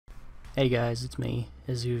Hey guys, it's me,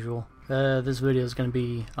 as usual. This video is going to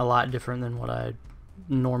be a lot different than what I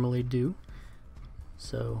normally do,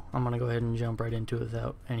 so I'm going to go ahead and jump right into it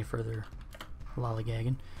without any further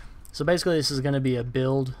lollygagging. So basically this is going to be a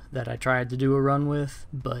build that I tried to do a run with,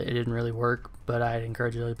 but it didn't really work, but I'd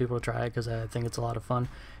encourage other people to try it because I think it's a lot of fun.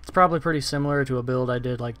 It's probably pretty similar to a build I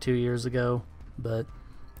did like 2 years ago, but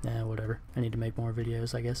whatever. I need to make more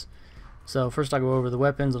videos, I guess. So first I'll go over the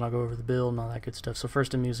weapons and I'll go over the build and all that good stuff. So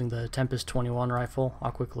first I'm using the Tempest 21 rifle.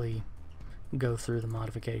 I'll quickly go through the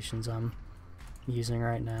modifications I'm using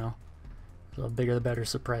right now. So bigger the better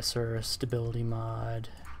suppressor, a stability mod,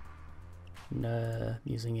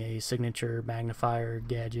 using a signature magnifier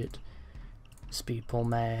gadget, speed pull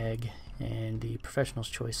mag, and the professional's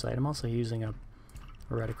choice sight. I'm also using a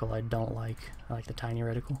reticle I don't like. I like the tiny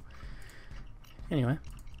reticle. Anyway.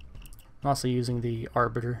 I'm also using the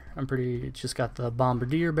Arbiter. It's just got the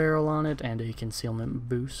Bombardier barrel on it and a concealment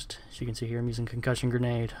boost. As you can see here, I'm using concussion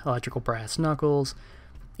grenade, electrical brass knuckles,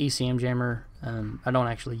 ECM jammer. I don't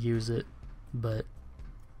actually use it, but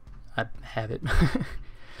I have it. I'm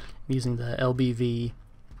using the LBV.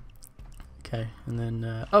 Okay, and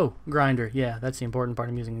then, oh, grinder. Yeah, that's the important part.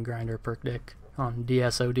 I'm using a grinder perk deck on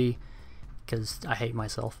DSOD because I hate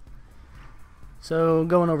myself. So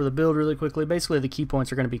going over the build really quickly, basically the key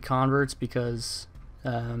points are going to be converts because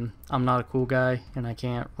I'm not a cool guy and I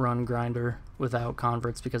can't run grinder without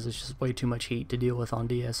converts because it's just way too much heat to deal with on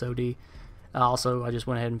DSOD. Also, I just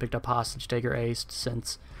went ahead and picked up Hostage Taker Aced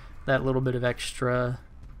since that little bit of extra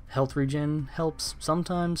health regen helps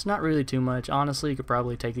sometimes. Not really too much. Honestly, you could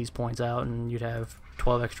probably take these points out and you'd have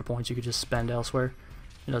 12 extra points you could just spend elsewhere.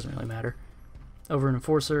 It doesn't really matter. Over an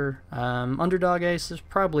Enforcer, Underdog Ace, this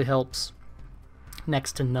probably helps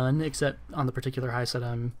next to none, except on the particular heist that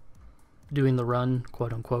I'm doing the run,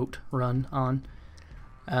 quote-unquote, run on.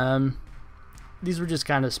 These were just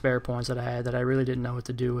kind of spare points that I had that I really didn't know what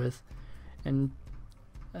to do with. And,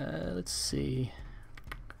 let's see.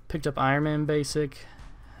 Picked up Iron Man Basic.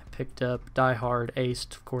 I picked up Die Hard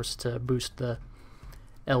Aced, of course, to boost the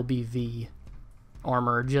LBV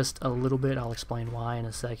armor just a little bit. I'll explain why in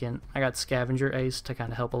a second. I got Scavenger Ace to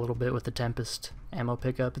kind of help a little bit with the Tempest ammo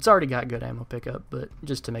pickup. It's already got good ammo pickup, but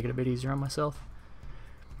just to make it a bit easier on myself.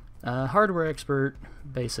 Hardware Expert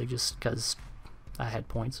Basic just because I had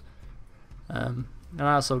points. And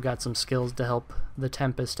I also got some skills to help the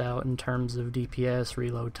Tempest out in terms of DPS,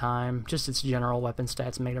 reload time, just its general weapon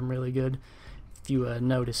stats made them really good. If you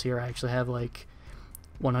notice here, I actually have like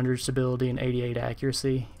 100 stability and 88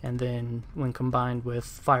 accuracy, and then when combined with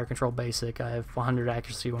Fire Control Basic, I have 100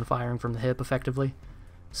 accuracy when firing from the hip effectively.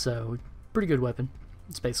 So, pretty good weapon.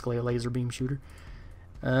 It's basically a laser beam shooter.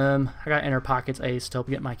 I got Inner Pockets Aced to help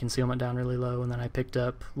get my concealment down really low, and then I picked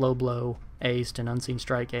up Low Blow Aced and Unseen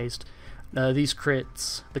Strike Aced. These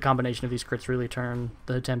crits, the combination of these crits really turn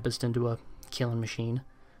the Tempest into a killing machine.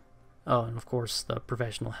 Oh, and of course the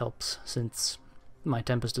Professional helps since my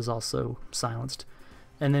Tempest is also silenced.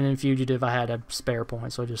 And then in Fugitive I had a spare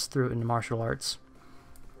point, so I just threw it into martial arts.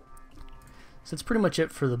 So that's pretty much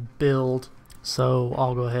it for the build. So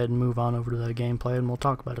I'll go ahead and move on over to the gameplay and we'll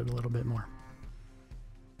talk about it a little bit more.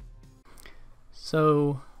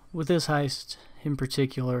 So with this heist in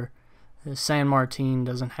particular, San Martin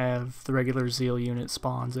doesn't have the regular Zeal unit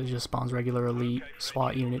spawns. It just spawns regular elite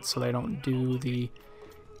SWAT units, so they don't do the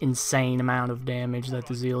insane amount of damage that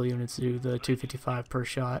the Zeal units do, the 255 per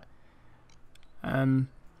shot.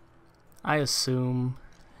 I assume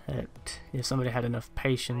that if somebody had enough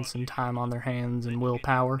patience and time on their hands and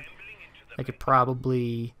willpower, they could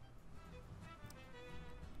probably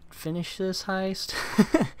finish this heist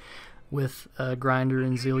with grinder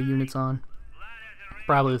and Zeal units on.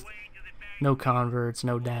 Probably with no converts,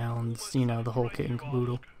 no downs, you know, the whole kit and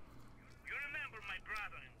caboodle.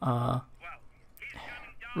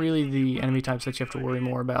 Really the enemy types that you have to worry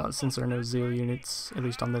more about, since there are no Zeal units, at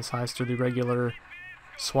least on this heist, are the regular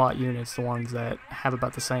SWAT units, the ones that have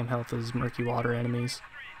about the same health as murky water enemies.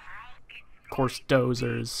 Of course,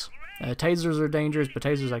 dozers. Tasers are dangerous, but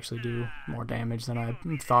tasers actually do more damage than I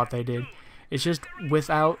thought they did. It's just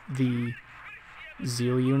without the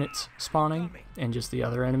Zeal units spawning and just the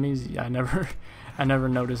other enemies, I never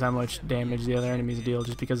noticed how much damage the other enemies deal,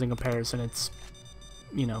 just because in comparison it's,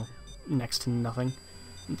 you know, next to nothing.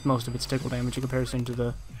 Most of it's tickle damage in comparison to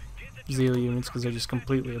the Zeal units because they just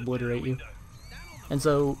completely obliterate you. And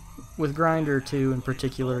so with Grinder 2 in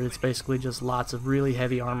particular, it's basically just lots of really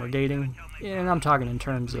heavy armor gating, and I'm talking in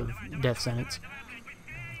terms of death sentence.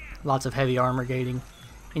 Lots of heavy armor gating,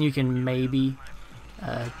 and you can maybe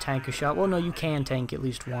tank a shot. Well, no, you can tank at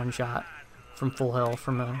least one shot from full health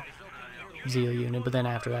from a Zeal unit, but then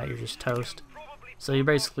after that you're just toast. So you're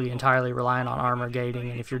basically entirely reliant on armor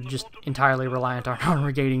gating, and if you're just entirely reliant on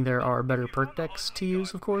armor gating, there are better perk decks to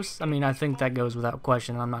use, of course. I mean, I think that goes without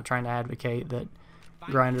question. I'm not trying to advocate that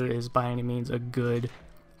Grinder is by any means a good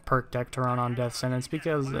perk deck to run on Death Sentence,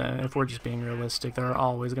 because if we're just being realistic, there are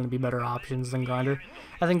always going to be better options than Grinder.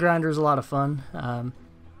 I think Grinder is a lot of fun.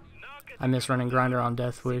 I miss running Grinder on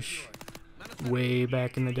Death Wish way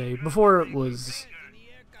back in the day. Before it was...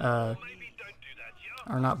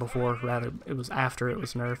 or not before, rather, it was after it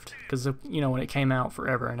was nerfed. Because, you know, when it came out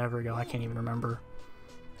forever and ever ago, I can't even remember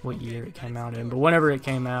what year it came out in. But whenever it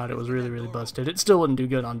came out, it was really, really busted. It still wouldn't do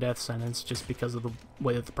good on Death Sentence just because of the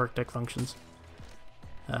way that the perk deck functions.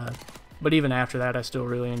 But even after that, I still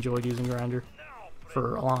really enjoyed using Grinder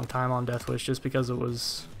for a long time on Death Wish just because it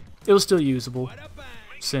was still usable,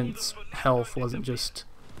 since health wasn't just,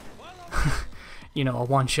 you know, a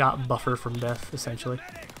one-shot buffer from death, essentially.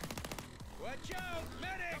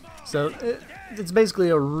 So it's basically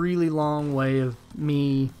a really long way of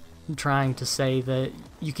me trying to say that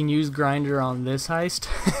you can use Grinder on this heist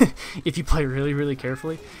if you play really, really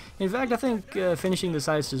carefully. In fact, I think finishing this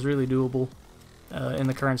heist is really doable in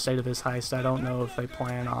the current state of this heist. I don't know if they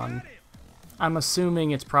plan on... I'm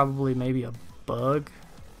assuming it's probably maybe a bug.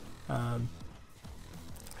 I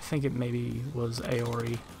think it maybe was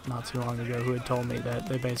Aori not too long ago who had told me that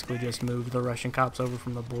they basically just moved the Russian cops over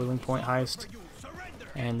from the Boiling Point heist,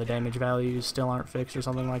 and the damage values still aren't fixed or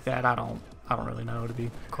something like that. I don't really know, to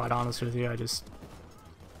be quite honest with you. I just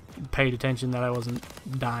paid attention that I wasn't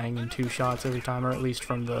dying in 2 shots every time, or at least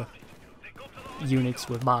from the units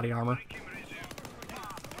with body armor.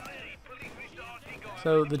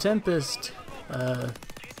 So the Tempest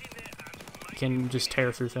can just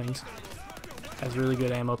tear through things. Has really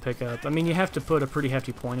good ammo pickup. I mean, you have to put a pretty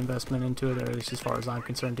hefty point investment into it, or at least as far as I'm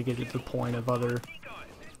concerned, to get it to the point of other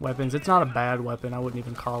weapons. It's not a bad weapon. I wouldn't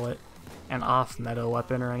even call it an off-meta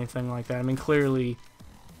weapon or anything like that. I mean, clearly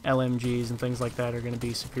LMGs and things like that are going to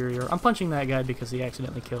be superior. I'm punching that guy because he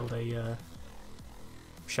accidentally killed a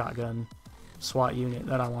shotgun SWAT unit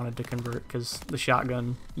that I wanted to convert, because the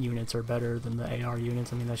shotgun units are better than the AR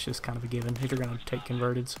units. I mean, that's just kind of a given if you're going to take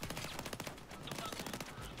converteds.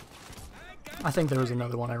 I think there was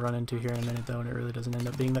another one I run into here in a minute, though, and it really doesn't end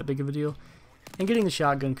up being that big of a deal. And getting the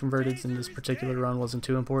shotgun converteds in this particular run wasn't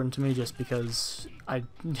too important to me, just because I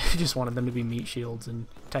just wanted them to be meat shields and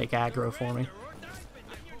take aggro for me.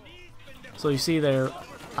 So you see there,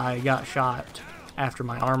 I got shot after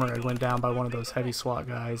my armor had went down by one of those heavy SWAT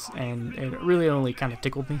guys, and it really only kind of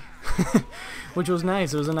tickled me, which was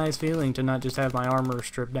nice. It was a nice feeling to not just have my armor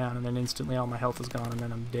stripped down and then instantly all my health is gone and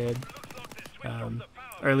then I'm dead.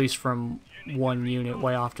 Or at least from one unit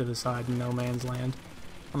way off to the side in no man's land.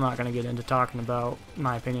 I'm not going to get into talking about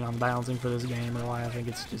my opinion on balancing for this game, or why I think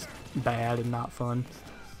it's just bad and not fun,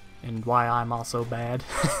 and why I'm also bad.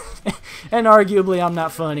 And arguably I'm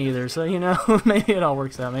not fun either, so, you know, maybe it all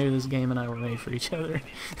works out. Maybe this game and I were made for each other.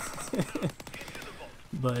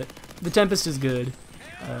 But the Tempest is good.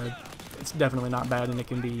 It's definitely not bad, and it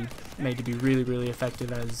can be made to be really, really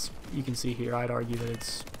effective. As you can see here, I'd argue that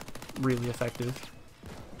it's really effective.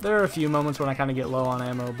 There are a few moments when I kind of get low on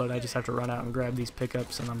ammo, but I just have to run out and grab these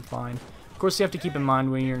pickups and I'm fine. Of course, you have to keep in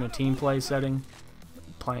mind when you're in a team play setting,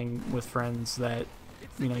 playing with friends, that,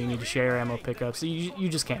 you know, you need to share ammo pickups. You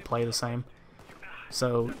just can't play the same.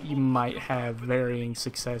 So you might have varying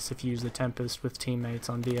success if you use the Tempest with teammates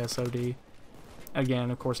on DSOD. Again,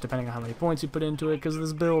 of course, depending on how many points you put into it, because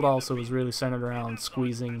this build also is really centered around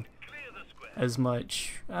squeezing as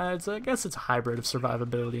much, I guess it's a hybrid of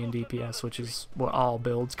survivability and DPS, which is what all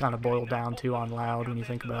builds kind of boil down to on Loud when you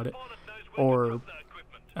think about it, or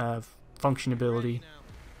functionability,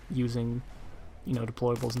 using, you know,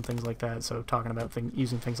 deployables and things like that. So talking about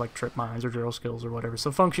using things like trip mines or drill skills or whatever.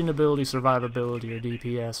 So functionability, survivability, or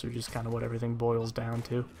DPS are just kind of what everything boils down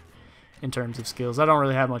to in terms of skills. I don't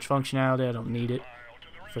really have much functionality. I don't need it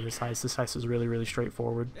for this heist. This heist is really, really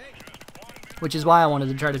straightforward, which is why I wanted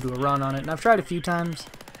to try to do a run on it. And I've tried a few times.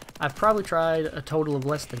 I've probably tried a total of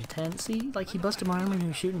less than 10. See, like, he busted my armor and he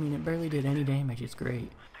was shooting me and it barely did any damage. It's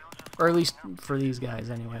great. Or at least for these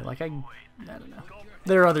guys anyway. Like, I don't know.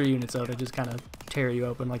 There are other units though that just kind of tear you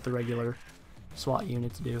open like the regular SWAT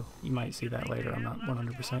units do. You might see that later. I'm not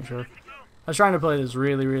 100% sure. I was trying to play this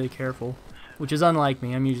really, really careful, which is unlike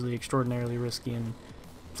me. I'm usually extraordinarily risky, and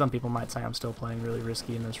some people might say I'm still playing really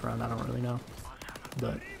risky in this run. I don't really know.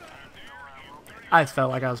 But I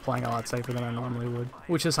felt like I was playing a lot safer than I normally would,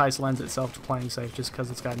 which this heist lends itself to playing safe just because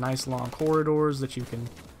it's got nice long corridors that you can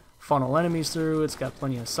funnel enemies through. It's got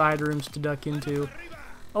plenty of side rooms to duck into.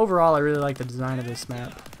 Overall, I really like the design of this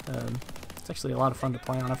map. It's actually a lot of fun to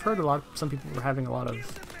play on. I've heard some people were having a lot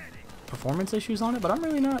of performance issues on it, but I'm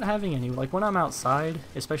really not having any. Like when I'm outside,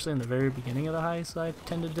 especially in the very beginning of the heist, I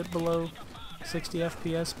tend to dip below 60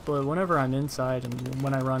 FPS, but whenever I'm inside and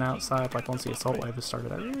when I run outside, like once the assault wave has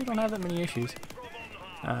started, I really don't have that many issues.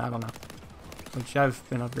 I don't know. Which I've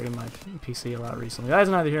been upgrading my PC a lot recently. That's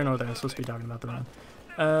neither here nor there. I'm supposed to be talking about the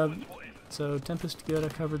run. So Tempest good, I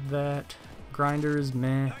covered that. Grinder is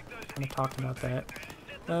meh. Kind of talked about that.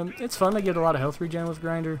 It's fun to get a lot of health regen with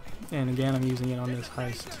Grinder, and again I'm using it on this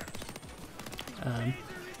heist.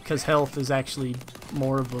 Because health is actually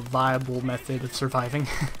more of a viable method of surviving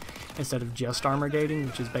instead of just armor gating,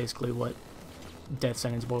 which is basically what Death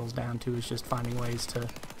Sentence boils down to, is just finding ways to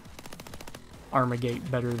armor gate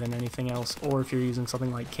better than anything else. Or if you're using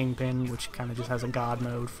something like Kingpin, which kind of just has a god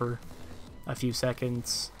mode for a few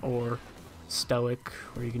seconds, or Stoic,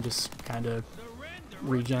 where you can just kind of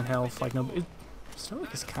regen health. Like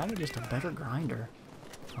Stoic is kind of just a better grinder,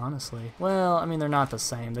 honestly. Well, I mean, they're not the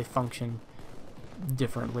same. They function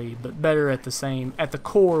differently, but better at the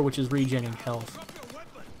core, which is regenning health.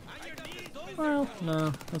 Well,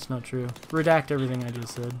 no, that's not true. Redact everything I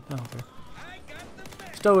just said. I don't care.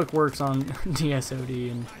 Stoic works on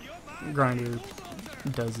DSOD, and Grinder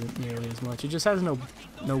doesn't nearly as much. It just has no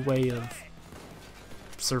way of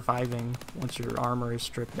surviving once your armor is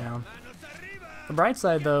stripped down. The bright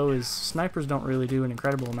side, though, is snipers don't really do an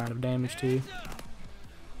incredible amount of damage to you.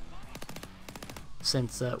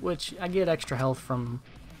 Since, which I get extra health from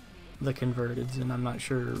the converteds, and I'm not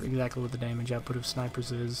sure exactly what the damage output of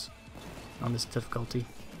snipers is on this difficulty.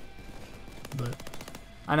 But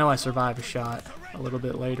I know I survive a shot a little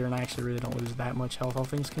bit later, and I actually really don't lose that much health, all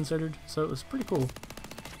things considered, so it was pretty cool.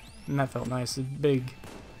 And that felt nice. A big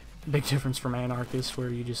difference from Anarchist, where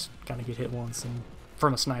you just kind of get hit once, and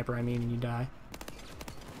from a sniper, I mean, and you die.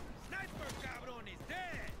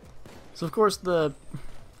 So of course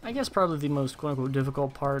I guess probably the most quote-unquote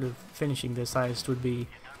difficult part of finishing this heist would be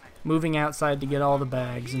moving outside to get all the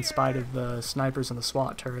bags in spite of the snipers and the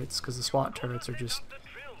SWAT turrets, because the SWAT turrets are just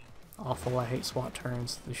awful. I hate SWAT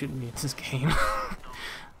turrets. They shouldn't be in this game.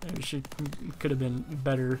 There could have been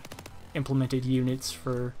better implemented units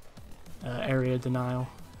for area denial.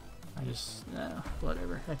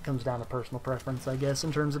 Whatever. That comes down to personal preference, I guess,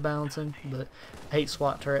 in terms of balancing. But I hate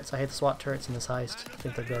SWAT turrets. I hate the SWAT turrets in this heist. I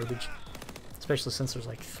think they're garbage. Especially since there's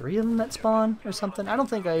like 3 of them that spawn or something. I don't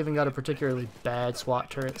think I even got a particularly bad SWAT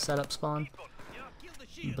turret setup spawn.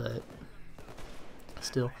 But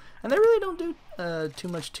still. And they really don't do too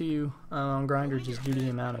much to you on Grinder, just due to the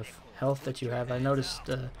amount of health that you have. I noticed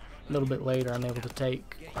a little bit later I'm able to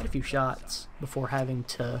take quite a few shots before having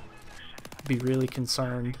to be really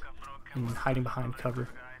concerned and hiding behind cover.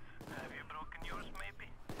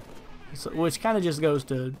 So, which kind of just goes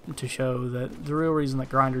to show that the real reason that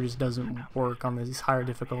Grinder just doesn't work on these higher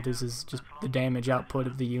difficulties is just the damage output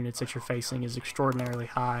of the units that you're facing is extraordinarily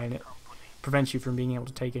high, and it prevents you from being able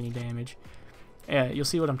to take any damage. Yeah, you'll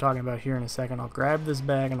see what I'm talking about here in a second. I'll grab this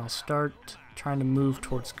bag and I'll start trying to move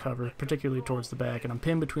towards cover, particularly towards the back, and I'm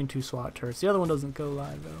pinned between 2 SWAT turrets. The other one doesn't go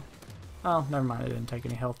live though. Oh, never mind, I didn't take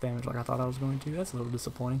any health damage like I thought I was going to. That's a little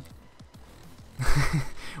disappointing.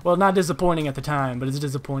 Well, not disappointing at the time, but it's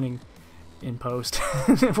disappointing in post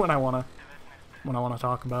when I wanna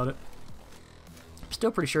talk about it. I'm still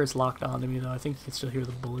pretty sure it's locked onto me though. I think you can still hear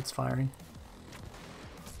the bullets firing.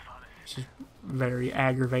 It's just very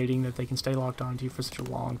aggravating that they can stay locked onto you for such a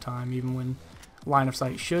long time, even when line of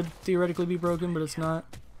sight should theoretically be broken, but it's not.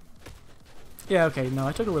 Yeah, okay, no,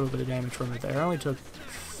 I took a little bit of damage from it there. I only took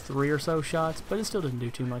 3 or so shots, but it still didn't do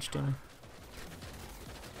too much to me.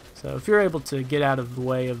 So if you're able to get out of the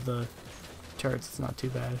way of the turrets, it's not too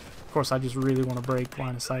bad. Of course, I just really want to break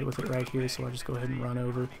line of sight with it right here, so I just go ahead and run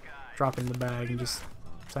over, drop in the bag, and just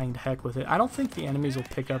saying to heck with it. I don't think the enemies will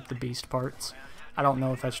pick up the beast parts. I don't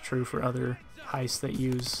know if that's true for other heists that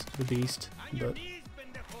use the beast, but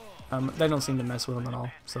they don't seem to mess with them at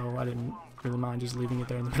all, so I didn't really mind just leaving it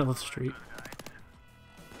there in the middle of the street.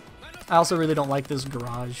 I also really don't like this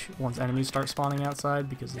garage once enemies start spawning outside,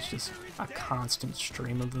 because it's just a constant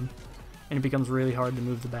stream of them, and it becomes really hard to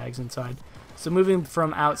move the bags inside. So moving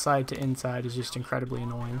from outside to inside is just incredibly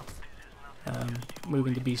annoying.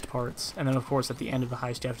 Moving the beast parts, and then of course at the end of the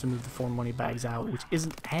heist you have to move the 4 money bags out, which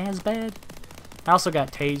isn't as bad. I also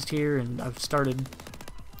got tased here, and I've started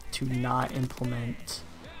to not implement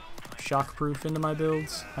shockproof into my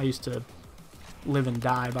builds. I used to live and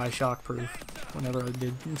die by shockproof whenever I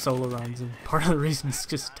did solo runs, and part of the reason is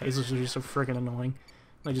just tasers are just so freaking annoying.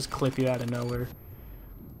 They just clip you out of nowhere.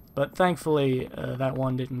 But thankfully that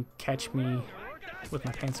one didn't catch me with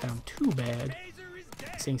my pants down too bad,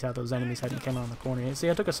 seeing how those enemies hadn't come around the corner yet. See,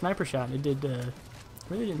 I took a sniper shot and it did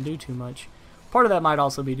really didn't do too much. Part of that might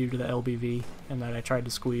also be due to the LBV, and that I tried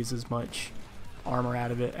to squeeze as much armor out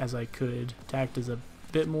of it as I could to act as a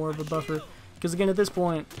bit more of a buffer. Because again, at this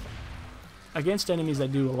point, against enemies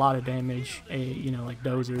that do a lot of damage, you know, like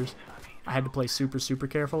dozers, I had to play super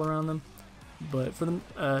careful around them. But for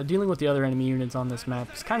the, dealing with the other enemy units on this map,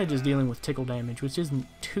 it's kind of just dealing with tickle damage, which isn't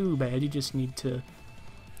too bad. You just need to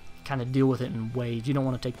kind of deal with it in waves. You don't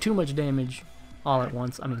want to take too much damage all at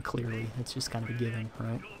once. I mean, clearly, it's just kind of a given,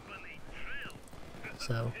 right?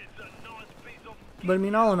 So, but I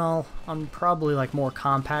mean, all in all, on probably like more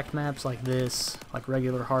compact maps like this, like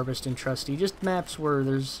regular Harvest and Trusty, just maps where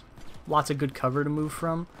there's lots of good cover to move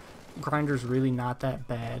from, Grinder's really not that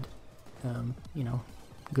bad. You know,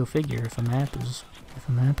 go figure. If a map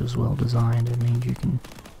is well designed, it means you can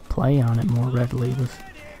play on it more readily with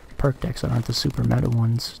perk decks that aren't the super meta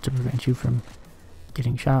ones to prevent you from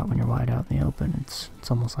getting shot when you're wide out in the open. It's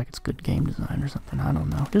almost like it's good game design or something. I don't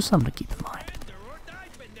know. Just something to keep in mind.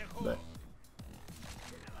 But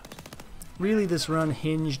really, this run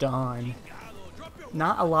hinged on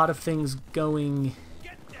not a lot of things going...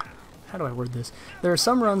 How do I word this? There are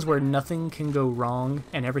some runs where nothing can go wrong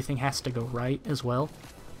and everything has to go right as well.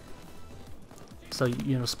 So,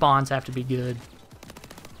 you know, spawns have to be good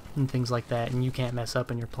and things like that, and you can't mess up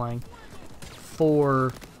when you're playing.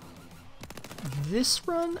 For this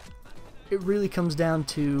run, it really comes down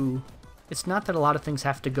to... It's not that a lot of things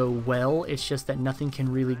have to go well, it's just that nothing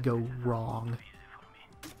can really go wrong.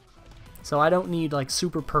 So I don't need like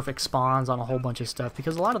super perfect spawns on a whole bunch of stuff,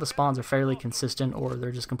 because a lot of the spawns are fairly consistent or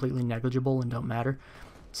they're just completely negligible and don't matter.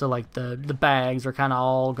 So like the bags are kind of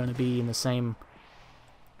all going to be in the same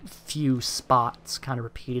few spots kind of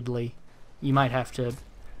repeatedly. You might have to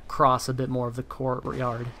cross a bit more of the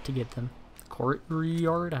courtyard to get them.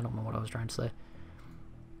 Courtyard? I don't know what I was trying to say.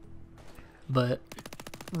 But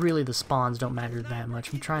really the spawns don't matter that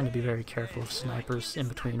much. I'm trying to be very careful of snipers in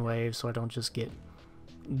between waves so I don't just get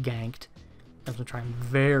ganked. I'm trying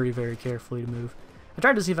very carefully to move. I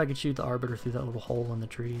tried to see if I could shoot the Arbiter through that little hole in the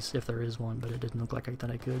trees, if there is one, but it didn't look like I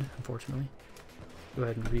thought I could, unfortunately. Go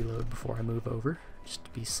ahead and reload before I move over, just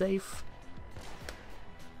to be safe.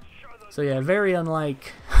 So yeah, very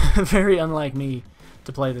unlike me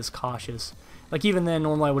to play this cautious. Like even then,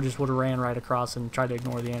 normally I would have ran right across and tried to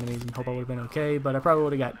ignore the enemies and hope I would have been okay, but I probably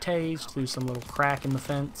would have got tased through some little crack in the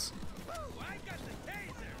fence.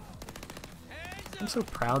 I'm so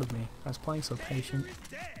proud of me. I was playing so patient.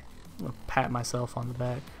 I'm gonna pat myself on the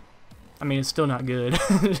back. I mean, it's still not good.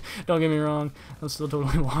 Don't get me wrong. I'm still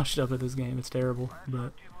totally washed up at this game. It's terrible,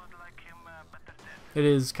 but it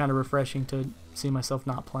is kind of refreshing to see myself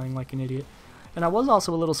not playing like an idiot. And I was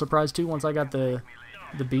also a little surprised too once I got the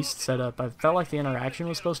beast set up. I felt like the interaction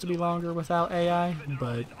was supposed to be longer without AI,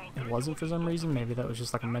 but it wasn't for some reason. Maybe that was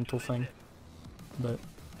just like a mental thing. But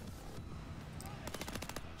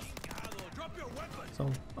so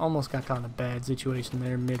almost got caught in a bad situation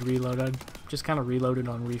there mid-reload. I just kind of reloaded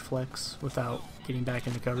on reflex without getting back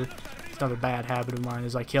into cover. It's another bad habit of mine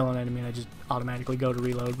is I kill an enemy and I just automatically go to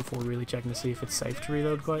reload before really checking to see if it's safe to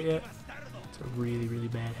reload quite yet. It's a really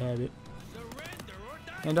bad habit.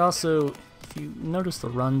 And also, if you notice the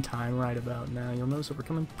run time right about now, you'll notice that we're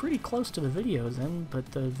coming pretty close to the video's end,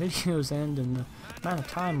 but the video's end and the amount of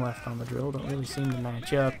time left on the drill don't really seem to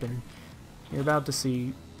match up, and you're about to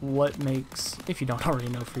see what makes, if you don't already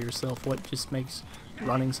know for yourself, what just makes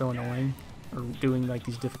running so annoying, or doing like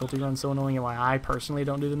these difficulty runs so annoying, and why I personally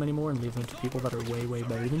don't do them anymore and leave them to people that are way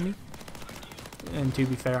better than me. And to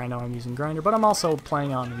be fair, I know I'm using Grinder, but I'm also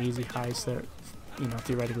playing on an easy heist that, you know,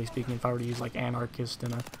 theoretically speaking, if I were to use like Anarchist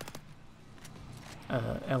and a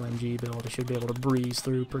LMG build, I should be able to breeze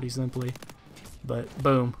through pretty simply. But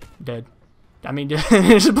boom, dead. I mean,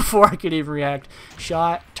 just before I could even react,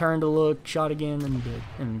 shot, turned to look, shot again, and dead.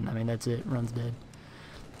 And I mean, that's it. Run's dead.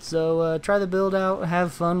 So try the build out,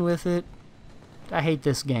 have fun with it. I hate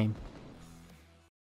this game.